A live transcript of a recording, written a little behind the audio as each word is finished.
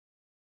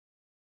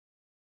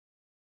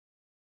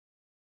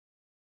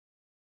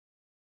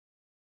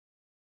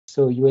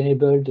So you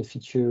enable the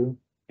feature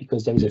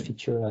because there is a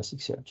feature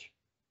Elasticsearch.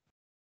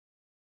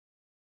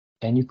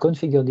 And you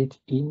configured it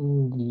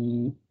in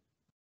the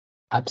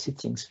app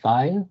settings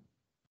file.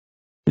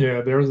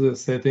 Yeah, there's the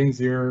settings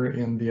here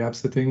in the app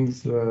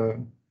settings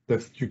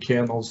that you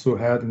can also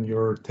add in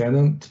your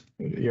tenant.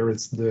 Here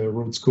it's the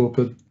root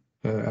scoped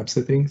app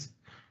settings.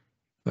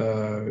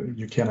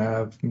 You can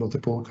have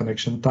multiple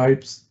connection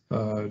types,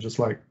 just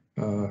like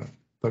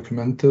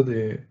documented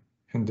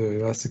in the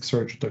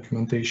Elasticsearch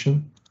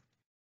documentation.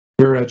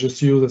 Here I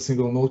just use a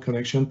single node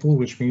connection pool,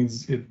 which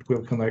means it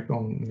will connect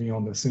only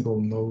on a single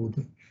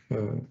node.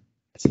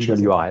 Single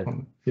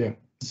URL. Yeah,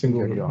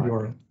 single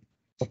URL.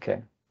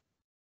 Okay.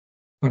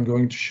 I'm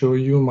going to show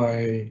you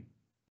my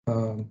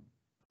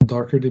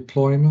Docker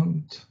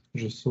deployment,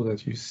 just so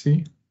that you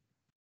see.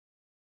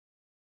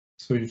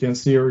 So you can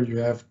see here you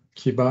have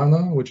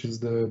Kibana, which is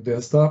the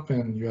desktop,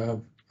 and you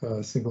have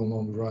a single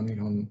node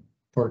running on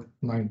port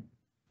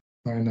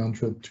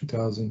 900,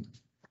 2000,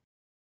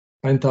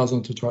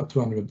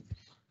 9200.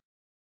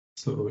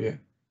 So yeah.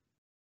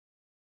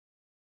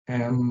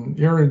 And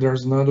here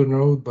there's another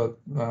node, but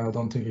I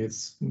don't think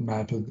it's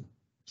mapped.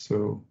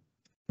 So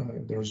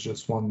there's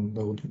just one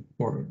node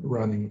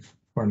running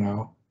for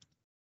now.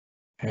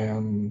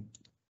 And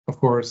of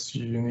course,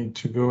 you need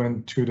to go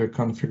into the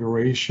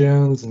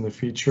configurations and the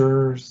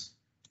features.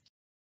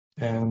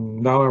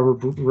 And now I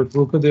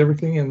will put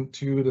everything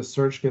into the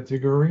search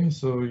category.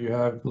 So you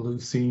have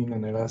Lucene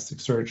and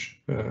Elasticsearch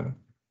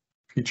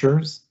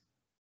features,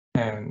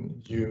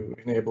 and you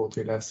enable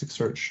the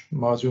Elasticsearch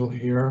module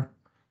here.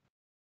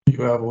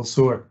 You have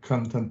also a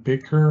content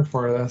picker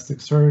for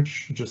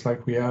Elasticsearch, just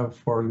like we have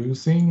for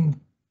Lucene.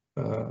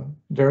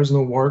 There's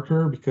no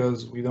worker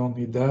because we don't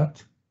need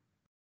that.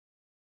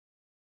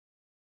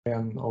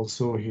 And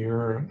also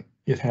here,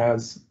 it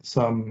has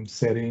some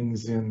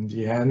settings in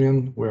the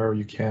admin where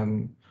you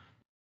can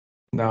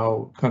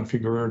now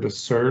configure the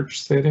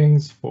search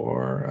settings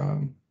for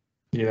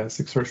the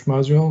Elasticsearch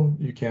module.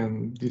 You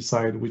can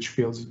decide which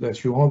fields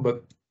that you want,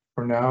 but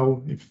for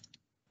now, if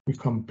we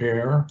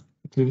compare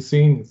with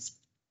Lucene, it's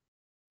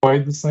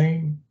quite the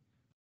same,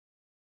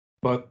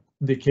 but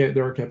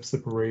they're kept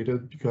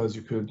separated because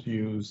you could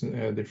use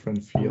a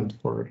different field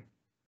for it.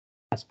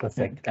 That's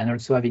perfect. And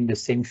also having the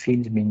same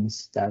field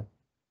means that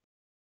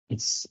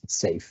it's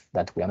safe,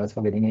 that we are not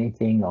forgetting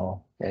anything,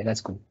 or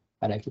that's good.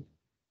 I like it.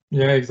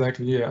 Yeah,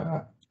 exactly.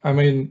 Yeah, I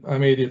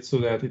made it so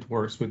that it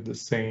works with the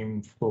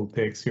same full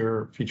text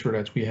here feature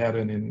that we had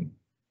in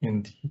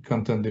the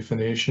content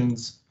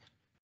definitions.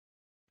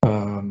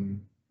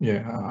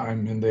 Yeah,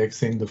 I'm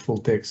indexing the full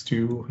text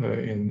too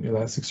in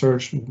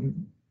Elasticsearch,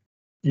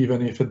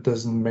 even if it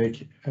doesn't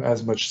make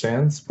as much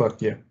sense,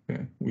 but yeah,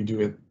 we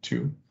do it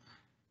too.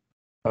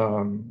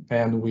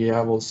 And we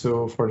have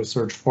also for the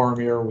search form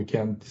here, we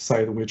can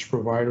decide which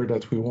provider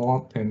that we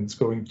want, and it's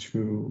going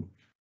to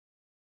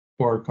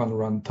work on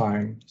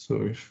runtime.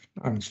 So if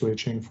I'm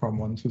switching from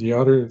one to the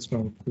other, it's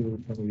going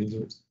to have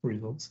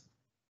results.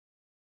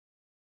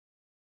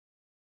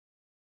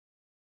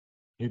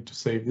 Need to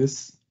save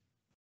this.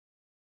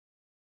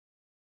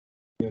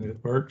 And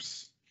it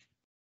works.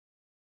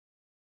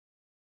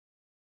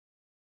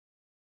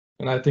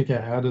 And I think I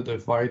added a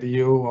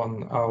video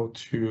on how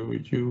to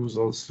use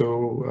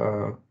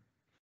also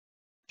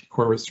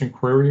query string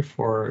query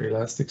for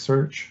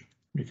Elasticsearch,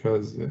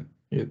 because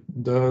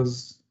it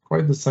does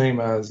quite the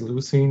same as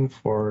Lucene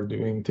for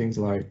doing things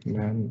like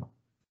man,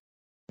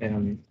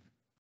 and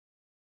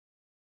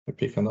I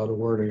pick another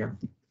word here,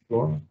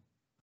 floor.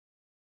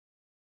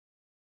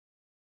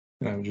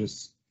 And I'm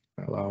just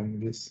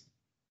allowing this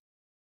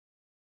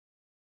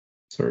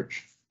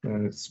search,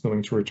 and it's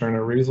going to return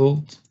a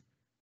result.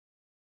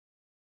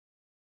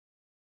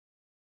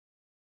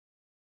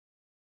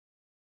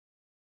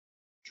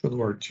 Should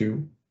work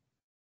too.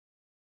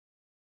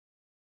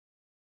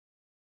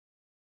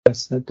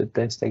 That's not the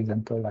best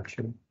example,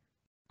 actually.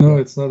 No,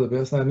 it's not the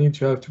best. I need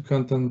to have two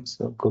content.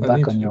 So go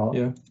back on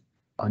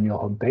your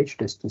home page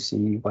just to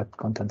see what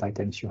content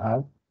items you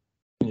have.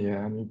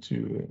 Yeah, I need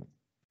to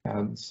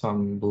add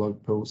some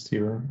blog post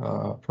here,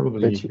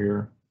 probably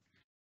here.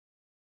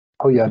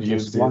 Oh, you have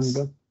just one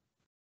blog?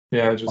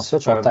 Yeah, just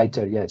search for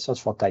title. Yeah,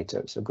 search for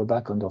title. So go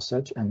back under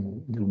search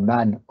and do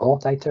man or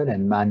title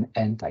and man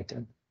and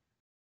title.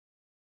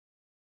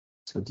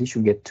 So this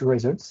should get two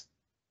results.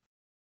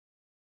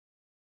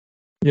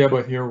 Yeah,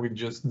 but here we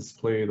just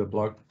display the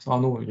blog. Oh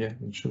no, yeah,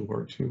 it should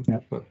work too.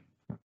 Yeah. But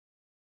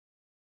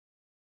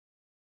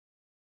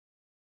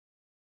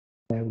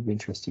that would be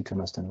interesting to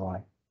understand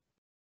why.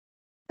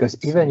 Because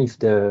even if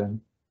the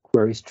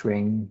query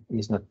string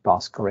is not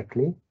parsed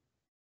correctly,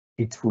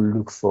 it will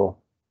look for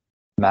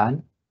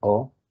man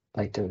or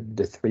title,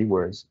 the three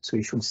words. So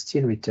you should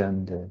still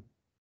return the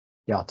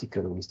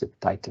article with the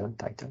title.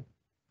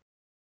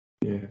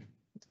 Yeah,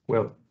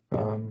 well,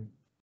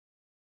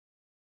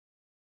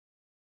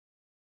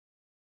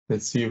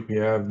 let's see if we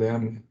have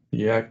them.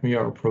 The Acme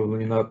are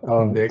probably not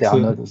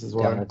indexed. This is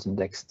why they are not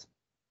indexed.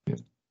 Yeah.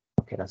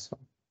 Okay, that's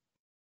fine.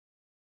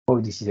 Oh,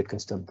 this is a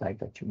custom type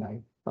that you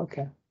made.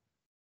 Okay.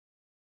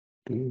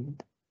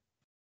 Good.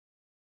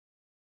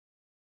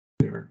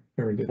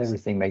 There it is.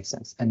 Everything makes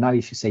sense. And now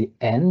if you say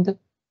end,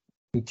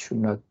 it should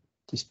not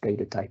display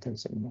the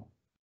titles anymore.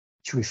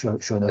 It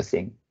should show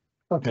nothing.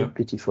 Okay,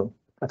 beautiful.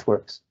 That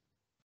works.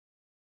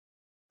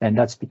 And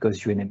that's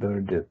because you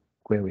enable the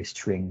query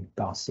string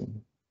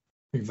parsing.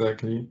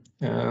 Exactly.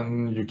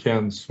 And you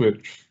can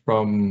switch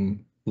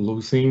from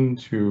Lucene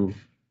to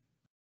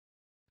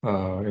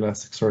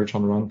Elasticsearch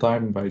on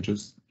runtime by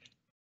just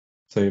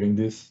saving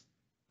this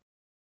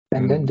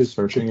and then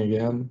searching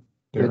again.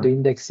 The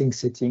indexing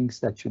settings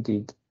that you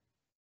did,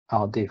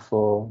 are they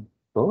for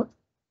both?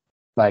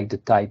 Like the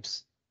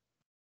types?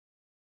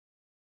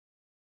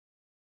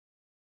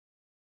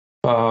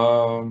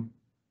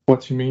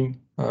 What you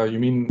mean? You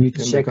mean in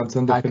the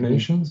content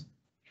definitions?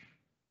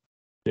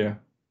 Yeah.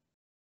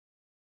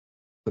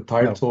 The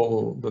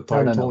title,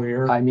 no.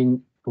 Here. I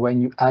mean,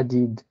 when you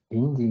added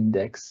in the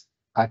index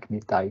Acme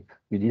type,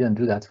 you didn't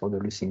do that for the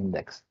Lucene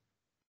index.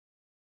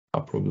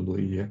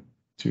 Probably, yeah,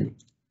 too.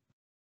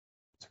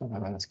 That's what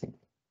I'm asking.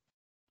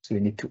 So you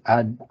need to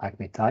add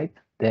Acme type,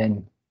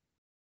 then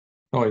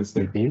it's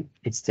there. Rebuild.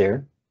 It's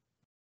there.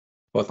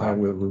 But I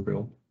will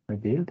rebuild.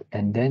 Rebuild,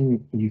 and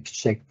then you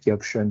check the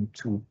option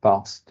to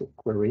parse the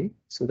query.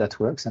 So that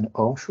works, and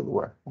or should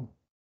work.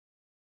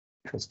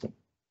 Interesting.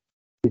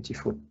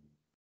 Beautiful.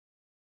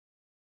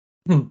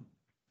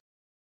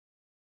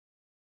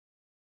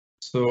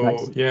 So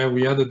nice. Yeah,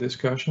 we had a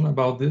discussion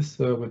about this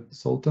with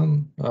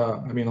Sultan,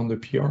 I mean on the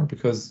PR,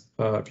 because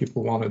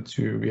people wanted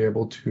to be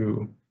able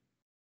to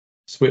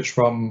switch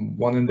from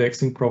one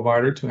indexing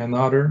provider to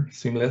another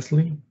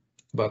seamlessly.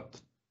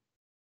 But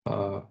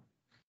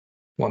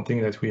one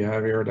thing that we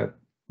have here that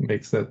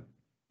makes that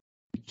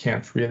we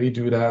can't really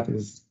do that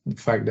is the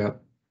fact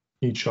that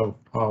each of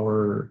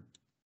our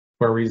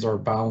queries are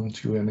bound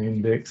to an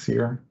index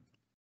here.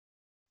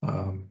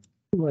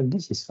 Well,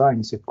 this is fine.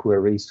 It's a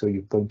query, so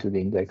you point to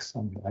the index,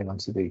 and I don't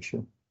see the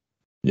issue.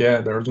 Yeah,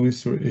 there's no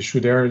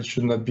issue there. It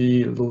should not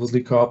be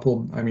loosely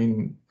coupled. I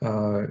mean,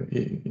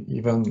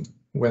 even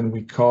when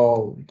we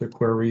call the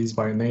queries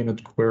by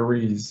named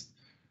queries,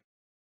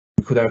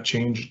 we could have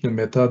changed the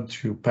method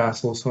to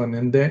pass also an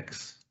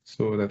index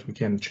so that we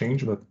can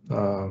change. But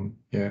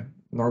yeah,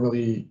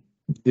 normally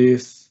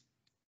this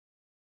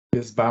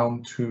is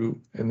bound to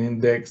an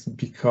index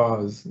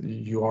because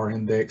you are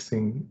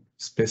indexing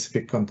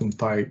specific content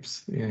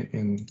types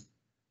in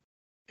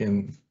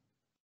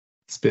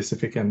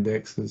specific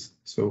indexes.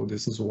 So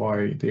this is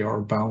why they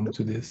are bound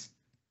to this.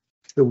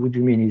 So what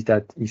you mean is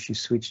that if you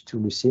switch to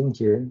Lucene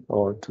here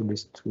or to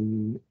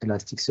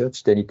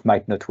Elasticsearch, then it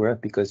might not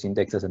work because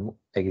index doesn't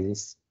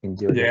exist in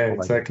the other provider.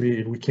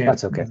 Exactly. We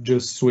can't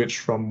just switch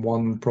from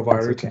one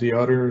provider to the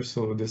other.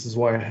 So this is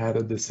why I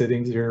added the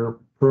settings here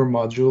per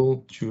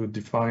module to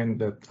define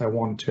that I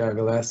want to have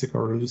Elastic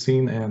or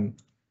Lucene,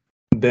 and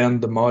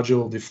then the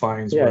module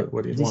defines what it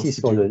wants to do. This is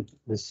for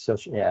the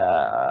search.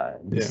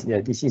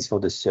 This is for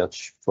the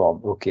search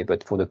form. Okay,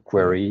 but for the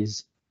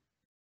queries.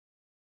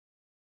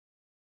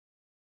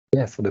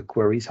 Yeah, for the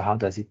queries, how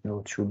does it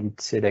know? Should it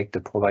select the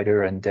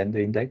provider and then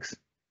the index?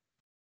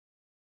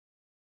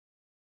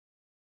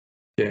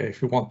 Yeah,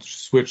 if you want to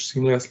switch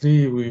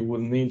seamlessly, we will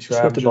need to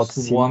have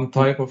just one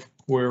type of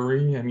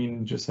query. I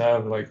mean, just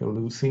have like a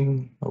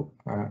Lucene.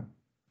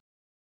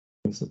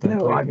 It's a template.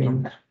 No, I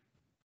mean.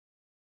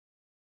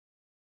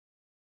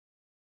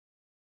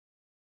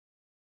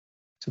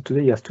 So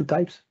today you have two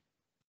types?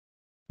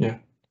 Yeah.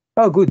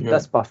 Oh, good.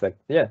 That's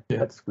perfect. Yeah,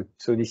 that's good.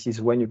 So this is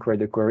when you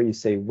create a query, you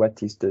say,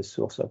 what is the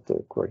source of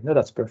the query? No,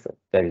 that's perfect.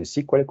 There is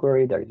a SQL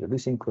query, there is a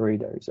Lucene query,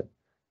 there is a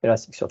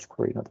Elasticsearch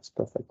query. No, that's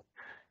perfect.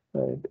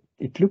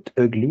 It looked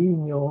ugly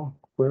in your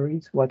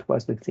queries. What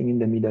was the thing in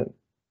the middle?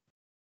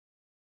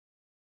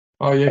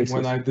 Oh, yeah.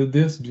 When I did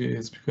this,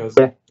 it's because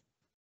I'm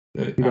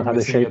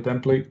missing a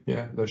template.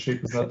 Yeah, the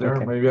shape is not there.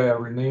 Okay. Maybe I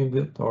renamed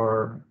it,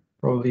 or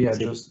probably I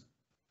just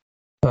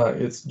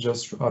it's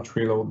just a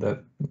reload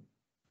that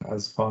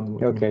has fun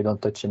with me.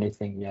 Don't touch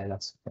anything. Yeah,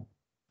 that's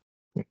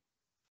okay.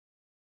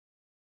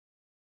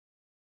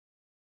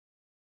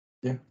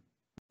 Yeah,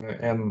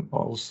 and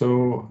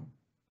also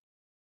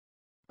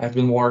I've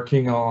been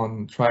working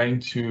on trying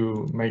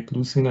to make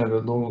Lucene a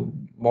little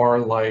more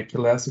like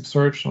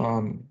Elasticsearch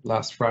on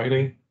last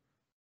Friday,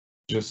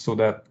 just so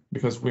that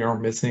because we are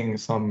missing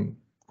some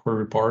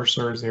query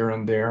parsers here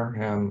and there,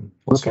 and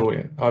also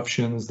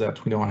options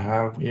that we don't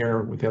have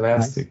here with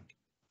Elastic. Nice.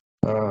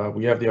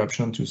 We have the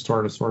option to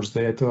store the source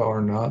data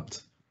or not.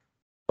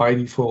 By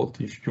default,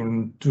 if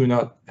you do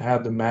not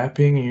have the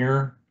mapping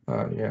here,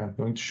 I'm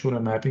going to show the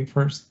mapping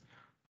first.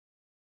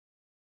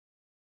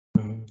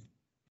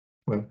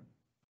 Well,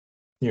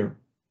 here.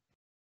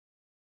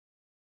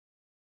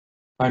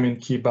 I'm in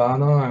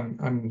Kibana.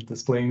 I'm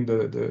displaying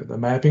the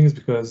mappings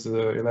because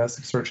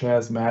Elasticsearch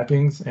has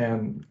mappings,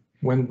 and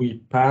when we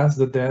pass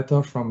the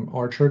data from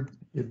Orchard,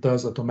 it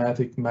does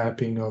automatic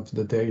mapping of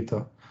the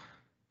data.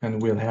 And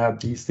we'll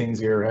have these things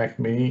here,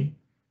 Acme,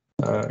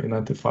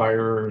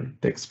 identifier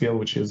text field,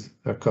 which is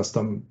a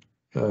custom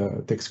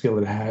text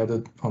field that I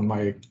added on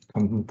my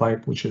content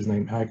type, which is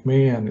named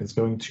Acme, and it's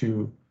going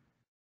to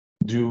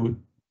do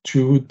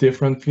two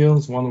different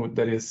fields, one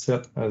that is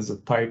set as a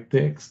type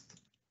text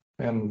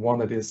and one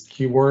that is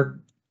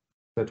keyword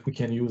that we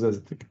can use as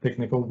a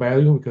technical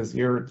value, because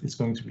here it's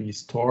going to be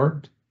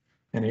stored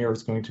and here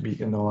it's going to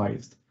be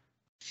analyzed.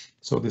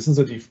 So this is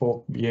a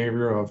default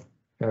behavior of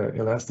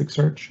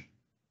Elasticsearch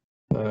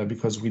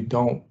because we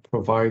don't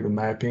provide the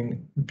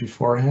mapping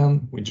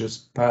beforehand. We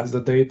just pass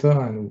the data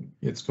and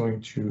it's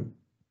going to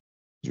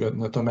do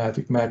an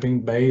automatic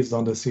mapping based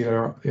on the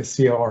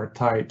CLR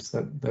types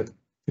that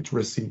it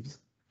receives.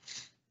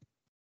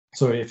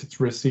 So if it's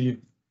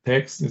received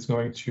text, it's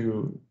going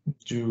to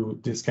do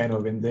this kind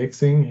of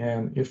indexing.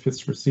 And if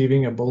it's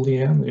receiving a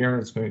Boolean, here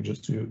it's going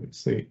just to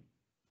say,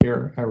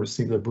 here I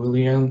received a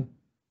Boolean.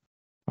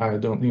 I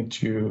don't need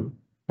to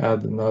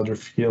add another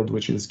field,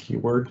 which is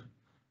keyword.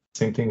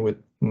 Same thing with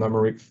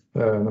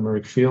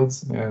numeric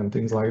fields and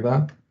things like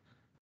that.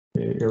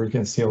 Here you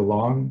can see a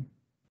long.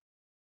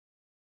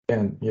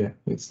 And yeah,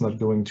 it's not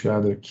going to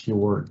add a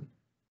keyword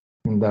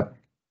in that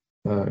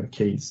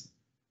case.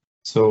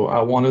 So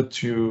I wanted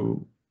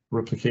to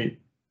replicate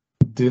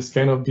this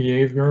kind of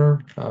behavior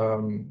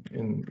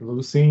in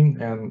Lucene,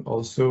 and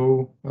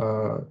also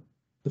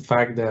the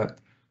fact that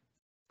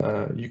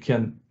you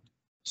can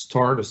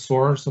store the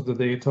source of the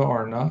data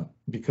or not,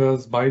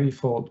 because by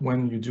default,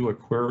 when you do a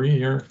query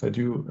here, if I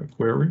do a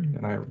query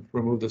and I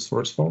remove the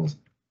source files,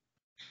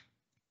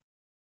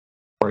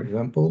 for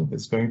example,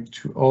 it's going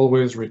to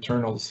always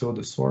return also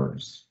the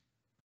source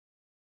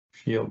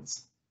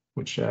fields,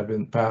 which have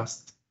been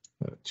passed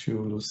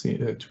to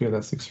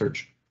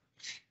Elasticsearch.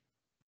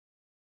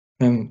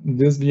 And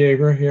this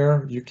behavior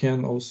here, you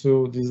can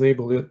also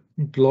disable it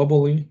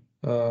globally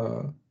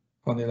on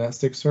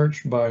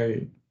Elasticsearch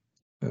by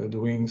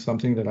doing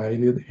something that I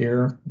did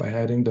here by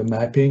adding the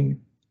mapping.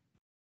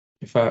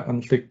 If I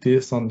unclick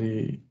this on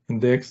the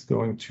index,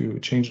 going to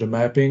change the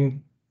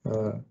mapping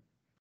of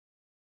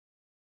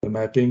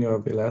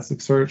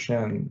Elasticsearch,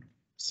 and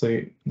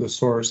say the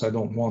source, I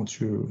don't want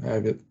to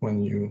have it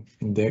when you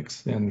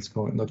index, and it's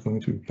not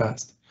going to be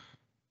passed.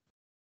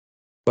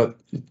 But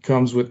it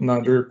comes with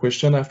another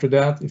question after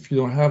that. If you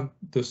don't have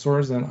the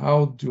source, then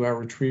how do I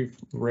retrieve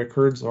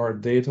records or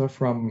data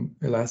from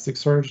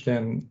Elasticsearch?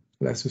 Then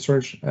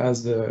Elasticsearch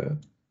has the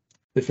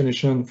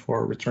definition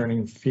for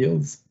returning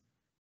fields,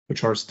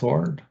 which are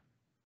stored,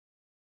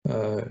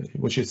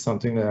 which is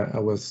something that I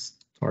was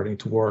starting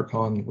to work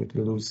on with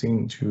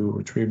Lucene to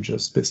retrieve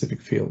just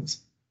specific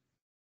fields.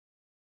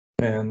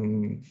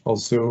 And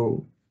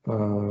also,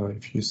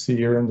 if you see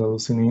here in the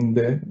Lucene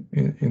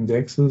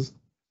indexes,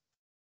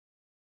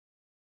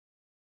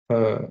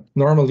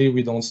 normally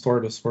we don't store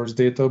the source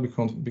data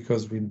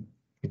because we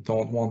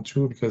don't want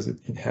to, because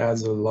it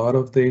has a lot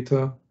of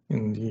data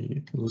in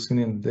the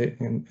Lucene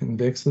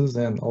indexes,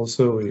 and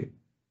also it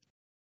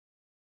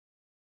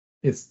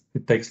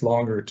takes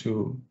longer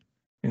to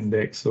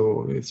index,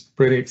 so it's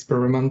pretty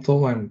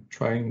experimental. I'm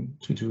trying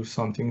to do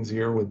some things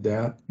here with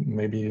that.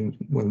 Maybe it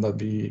will not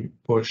be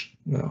pushed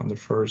on the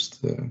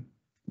first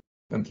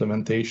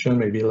implementation,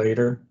 maybe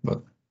later,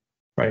 but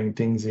trying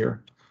things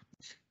here.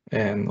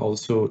 And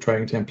also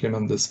trying to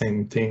implement the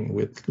same thing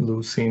with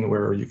Lucene,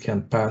 where you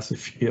can pass a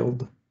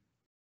field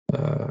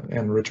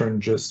and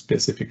return just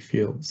specific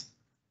fields.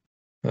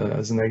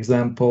 As an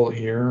example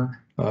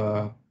here,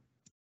 I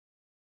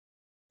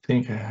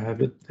think I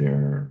have it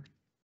there.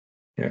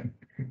 Yeah,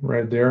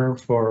 right there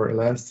for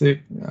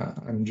Elastic.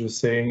 I'm just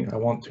saying I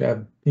want to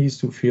have these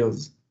two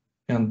fields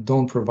and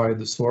don't provide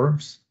the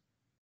source.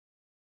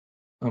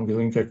 I'm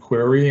doing a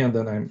query, and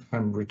then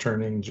I'm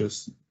returning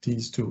just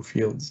these two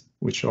fields,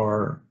 which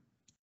are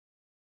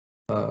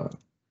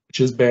which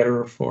is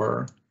better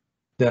for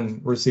than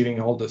receiving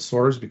all the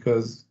source,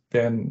 because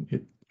then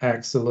it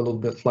acts a little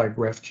bit like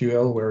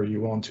GraphQL, where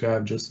you want to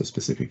have just a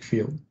specific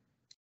field.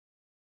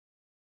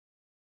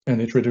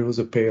 And it reduces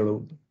the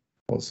payload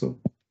also.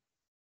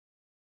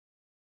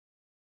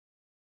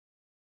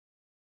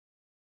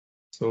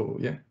 So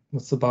yeah,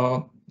 that's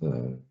about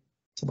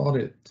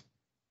it.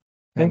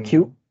 Thank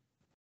you.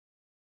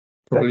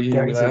 Probably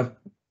we'll have.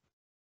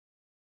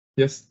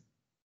 Yes.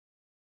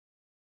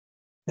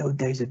 No,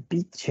 there is a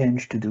big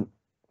change to do,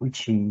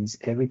 which is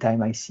every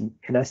time I see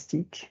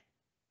Elastic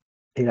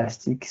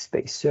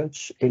space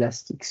search,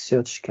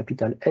 Elasticsearch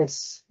capital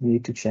S, you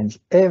need to change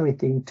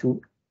everything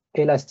to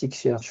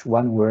Elasticsearch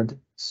one word,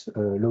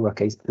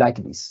 lowercase,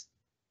 like this.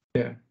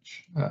 Yeah,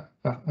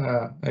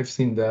 I've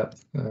seen that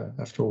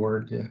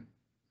afterward. Yeah,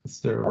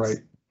 it's the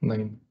right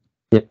name.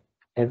 Yep,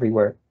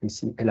 everywhere you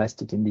see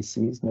Elastic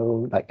indices,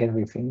 no, like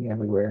everything,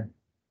 everywhere.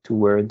 2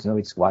 words, no,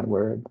 it's 1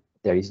 word.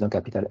 There is no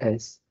capital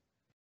S.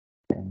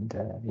 And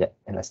yeah,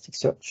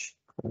 Elasticsearch.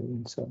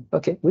 So,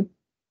 okay, good.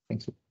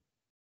 Thank you.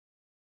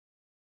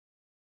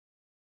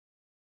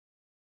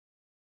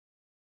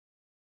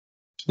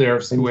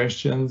 There's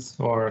questions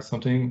or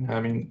something.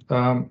 I mean,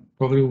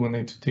 probably we'll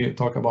need to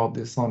talk about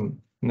this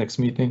on next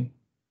meeting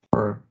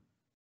for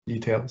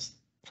details.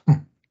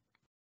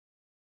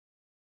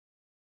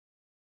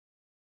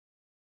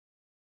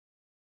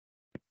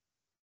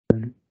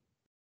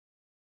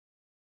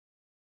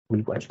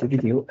 will watch the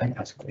video and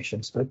ask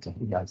questions, but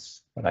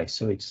yes, what I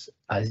saw, it's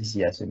as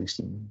easy as a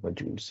Lucene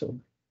module, so it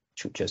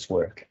should just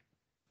work.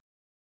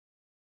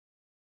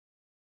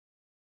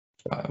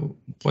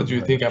 What do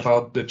you think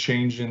about the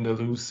change in the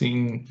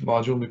Lucene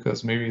module?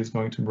 Because maybe it's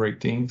going to break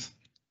things.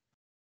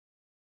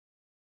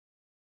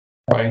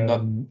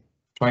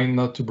 Trying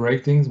not to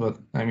break things, but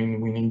I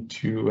mean, we need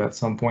to at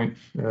some point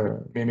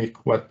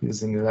mimic what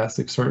is in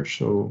Elasticsearch,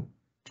 so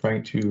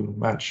trying to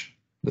match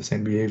the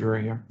same behavior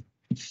here.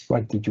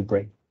 What did you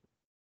break?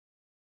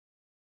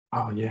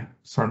 Oh yeah,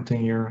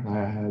 something here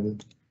I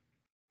had,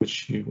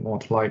 which you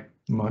won't like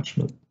much,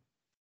 but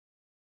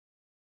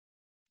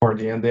for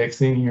the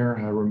indexing here,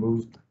 I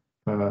removed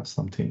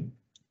something.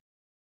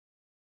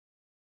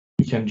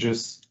 You can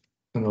just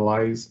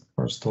analyze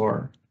or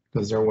store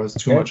because there was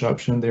too much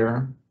option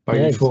there by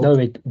default. No,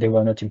 they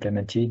were not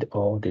implemented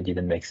or they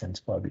didn't make sense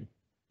probably.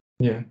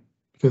 Yeah,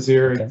 because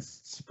here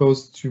it's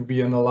supposed to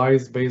be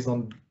analyzed based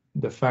on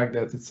the fact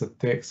that it's a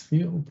text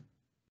field.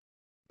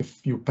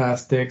 If you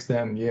pass text,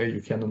 then yeah,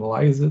 you can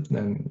analyze it.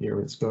 Then here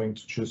it's going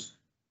to just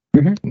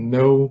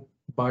know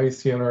by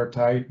CLR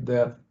type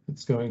that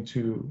it's going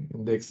to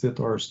index it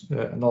or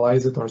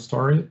analyze it or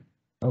store it.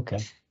 Okay.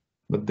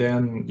 But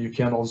then you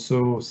can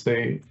also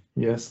say,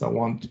 yes, I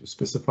want to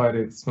specify that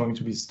it's going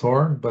to be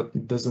stored, but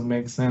it doesn't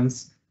make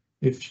sense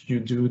if you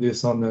do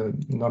this on the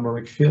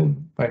numeric field,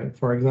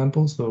 for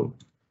example. So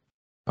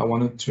I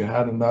wanted to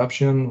add an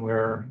option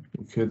where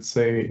you could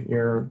say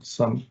here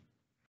some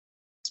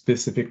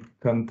specific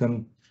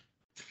content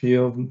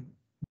field,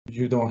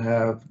 you don't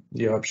have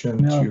the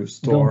option to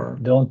store.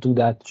 Don't do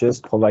that.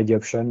 Just provide the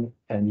option,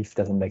 and if it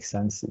doesn't make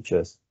sense, it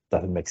just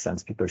doesn't make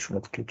sense. People should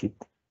not click it.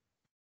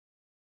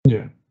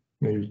 Yeah,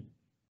 maybe.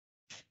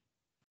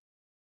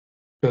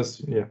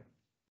 Because yeah.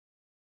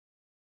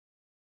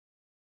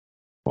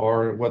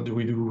 Or what do?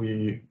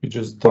 We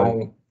just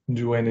don't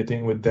do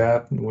anything with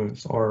that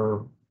with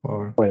our.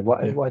 Wait,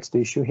 what's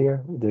the issue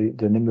here? The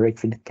numeric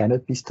field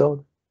cannot be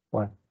stored.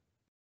 Why?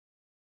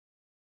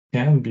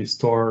 Can be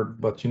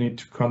stored, but you need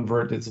to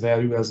convert its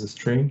value as a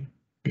string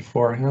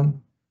beforehand.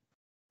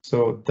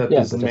 So that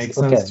doesn't make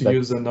sense to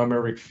use a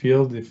numeric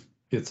field if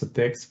it's a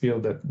text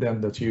field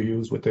that you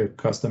use with a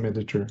custom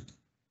editor.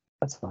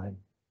 That's fine.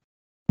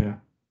 Yeah.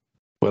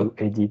 Well,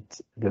 to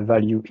edit the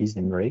value is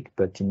numeric,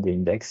 but in the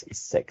index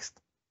it's text.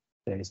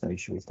 There is no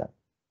issue with that.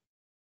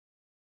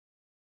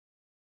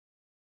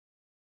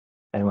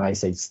 And when I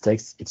say it's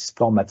text, it's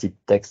formatted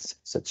text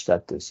such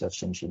that the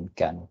search engine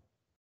can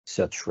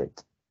search for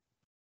it.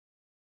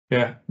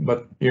 Yeah,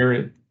 but here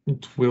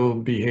it will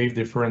behave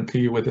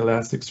differently with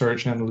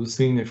Elasticsearch and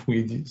Lucene if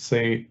we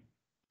say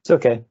it's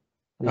okay.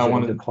 I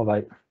want to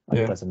provide.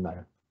 It doesn't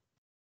matter.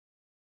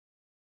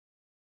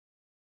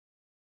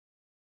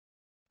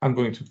 I'm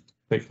going to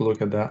take a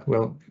look at that.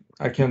 Well,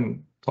 I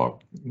can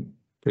talk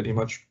pretty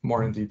much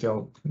more in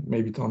detail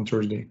maybe on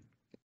Thursday.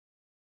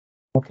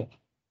 Okay.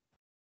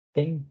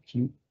 Thank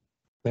you.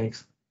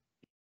 Thanks.